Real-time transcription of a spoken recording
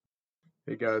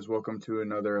Hey guys, welcome to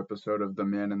another episode of the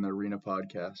Man in the Arena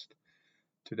podcast.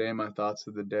 Today, my thoughts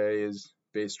of the day is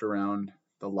based around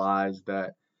the lies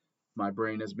that my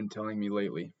brain has been telling me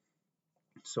lately.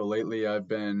 So lately, I've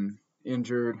been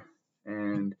injured,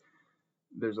 and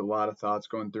there's a lot of thoughts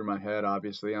going through my head.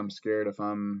 Obviously, I'm scared if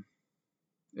I'm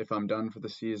done for the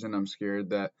season. I'm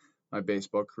scared that my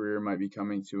baseball career might be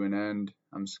coming to an end.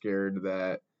 I'm scared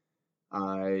that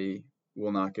I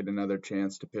will not get another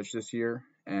chance to pitch this year.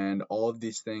 And all of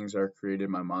these things are created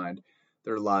in my mind.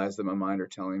 They're lies that my mind are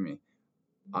telling me.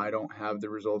 I don't have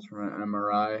the results from an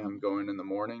MRI. I'm going in the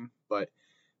morning, but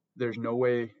there's no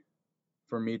way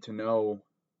for me to know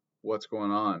what's going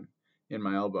on in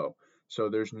my elbow. So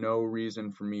there's no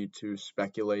reason for me to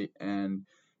speculate and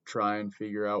try and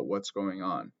figure out what's going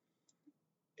on.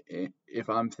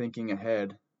 If I'm thinking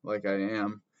ahead like I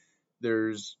am,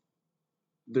 there's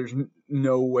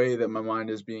no way that my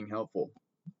mind is being helpful.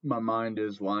 My mind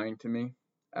is lying to me,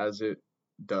 as it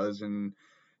does in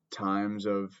times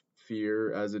of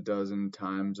fear, as it does in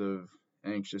times of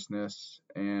anxiousness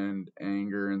and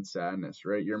anger and sadness,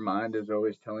 right? Your mind is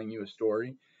always telling you a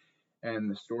story, and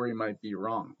the story might be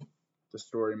wrong. The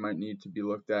story might need to be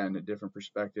looked at in a different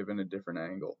perspective and a different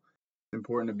angle. It's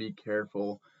important to be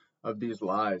careful of these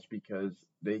lies because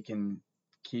they can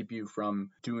keep you from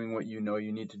doing what you know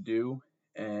you need to do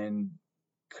and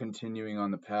continuing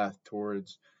on the path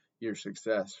towards your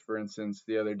success. For instance,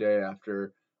 the other day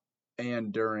after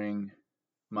and during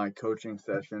my coaching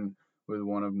session with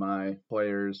one of my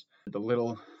players, the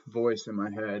little voice in my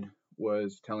head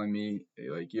was telling me,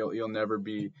 like, you'll never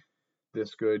be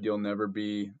this good, you'll never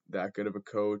be that good of a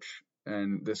coach.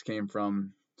 And this came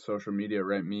from social media,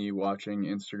 right? Me watching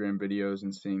Instagram videos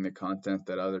and seeing the content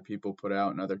that other people put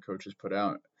out and other coaches put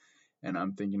out. And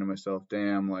I'm thinking to myself,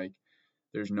 damn, like,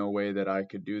 there's no way that I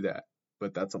could do that.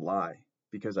 But that's a lie,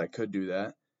 because I could do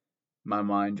that. My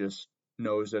mind just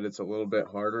knows that it's a little bit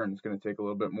harder and it's going to take a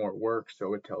little bit more work,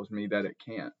 so it tells me that it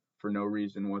can't for no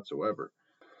reason whatsoever.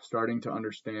 Starting to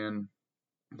understand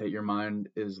that your mind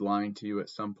is lying to you at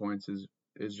some points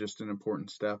is just an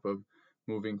important step of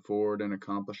moving forward and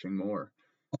accomplishing more.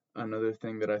 Another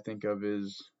thing that I think of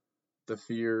is the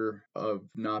fear of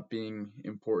not being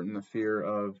important, the fear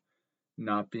of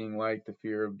not being liked, the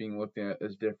fear of being looked at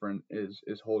as different is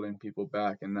holding people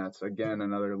back. And that's, again,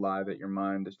 another lie that your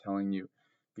mind is telling you,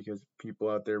 because people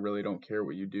out there really don't care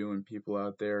what you do, and people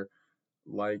out there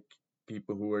like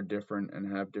people who are different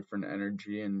and have different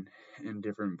energy and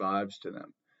different vibes to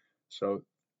them. So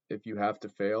if you have to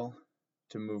fail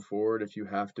to move forward, if you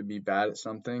have to be bad at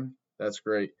something, that's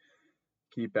great.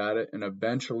 Keep at it, and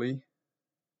eventually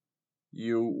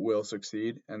you will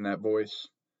succeed. And that voice,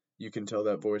 you can tell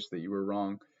that voice that you were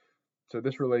wrong. So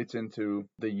this relates into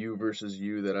the you versus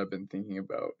you that I've been thinking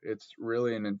about. It's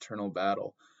really an internal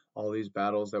battle. All these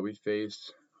battles that we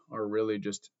face are really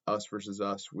just us versus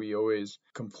us. We always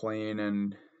complain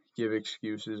and give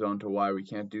excuses onto why we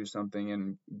can't do something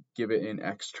and give it an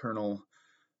external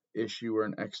issue or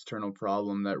an external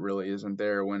problem that really isn't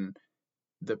there, when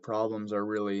the problems are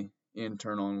really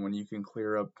internal. And when you can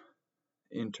clear up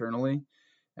internally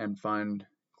and find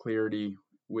clarity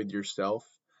with yourself,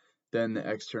 then the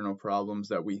external problems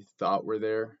that we thought were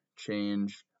there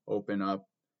change, open up,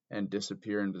 and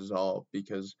disappear and dissolve,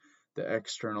 because the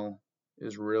external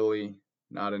is really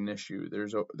not an issue.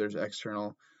 There's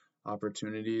external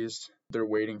opportunities. They're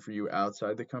waiting for you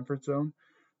outside the comfort zone,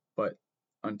 but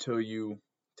until you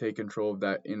take control of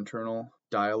that internal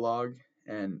dialogue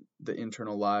and the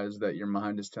internal lies that your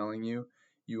mind is telling you,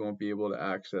 you won't be able to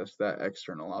access that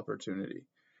external opportunity.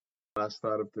 Last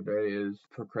thought of today is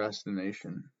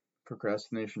procrastination.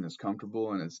 Procrastination is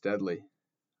comfortable and it's deadly.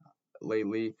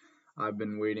 Lately, I've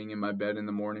been waiting in my bed in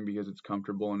the morning because it's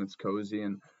comfortable and it's cozy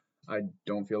and I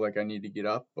don't feel like I need to get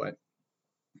up, but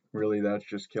really that's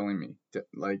just killing me.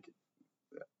 Like,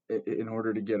 in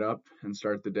order to get up and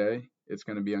start the day, it's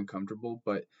going to be uncomfortable,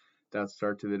 but that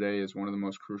start to the day is one of the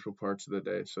most crucial parts of the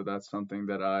day. So that's something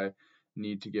that I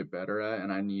need to get better at,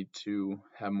 and I need to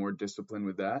have more discipline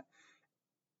with that.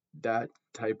 That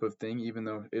type of thing, even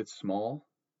though it's small,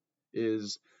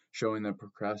 is showing that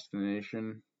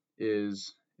procrastination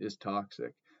is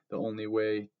toxic. The only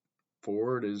way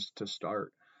forward is to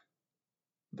start.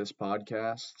 This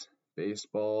podcast,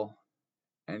 baseball,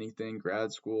 anything,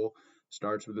 grad school,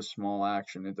 starts with a small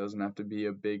action. It doesn't have to be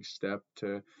a big step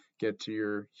to get to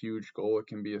your huge goal. It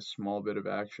can be a small bit of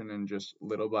action, and just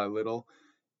little by little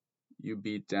you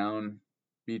beat down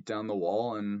the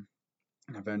wall and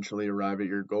eventually arrive at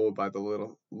your goal by the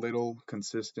little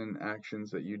consistent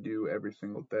actions that you do every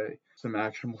single day. Some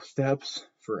actionable steps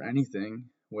for anything,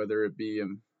 whether it be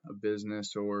a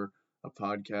business or a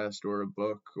podcast or a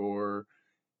book or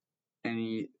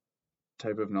any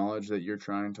type of knowledge that you're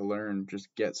trying to learn, just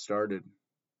get started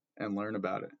and learn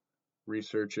about it.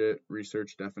 Research it,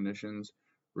 research definitions,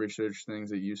 research things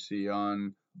that you see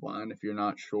online if you're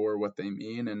not sure what they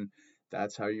mean, and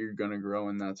that's how you're going to grow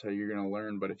and that's how you're going to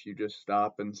learn. But if you just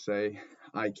stop and say,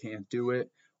 I can't do it,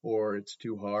 or it's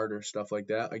too hard, or stuff like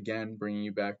that, again, bringing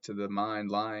you back to the mind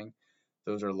lying,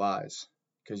 those are lies,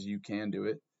 because you can do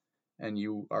it and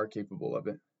you are capable of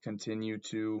it. Continue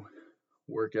to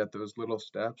work at those little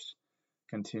steps.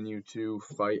 Continue to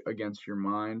fight against your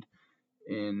mind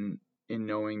in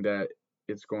knowing that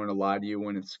it's going to lie to you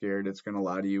when it's scared, it's going to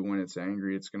lie to you when it's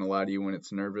angry, it's going to lie to you when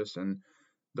it's nervous, and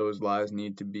those lies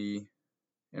need to be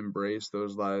embraced,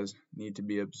 those lies need to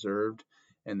be observed,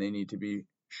 and they need to be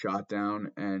shot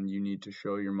down, and you need to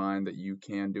show your mind that you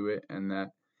can do it and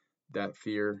that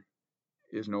fear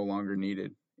is no longer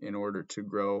needed in order to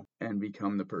grow and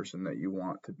become the person that you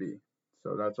want to be.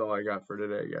 So that's all I got for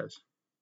today, guys.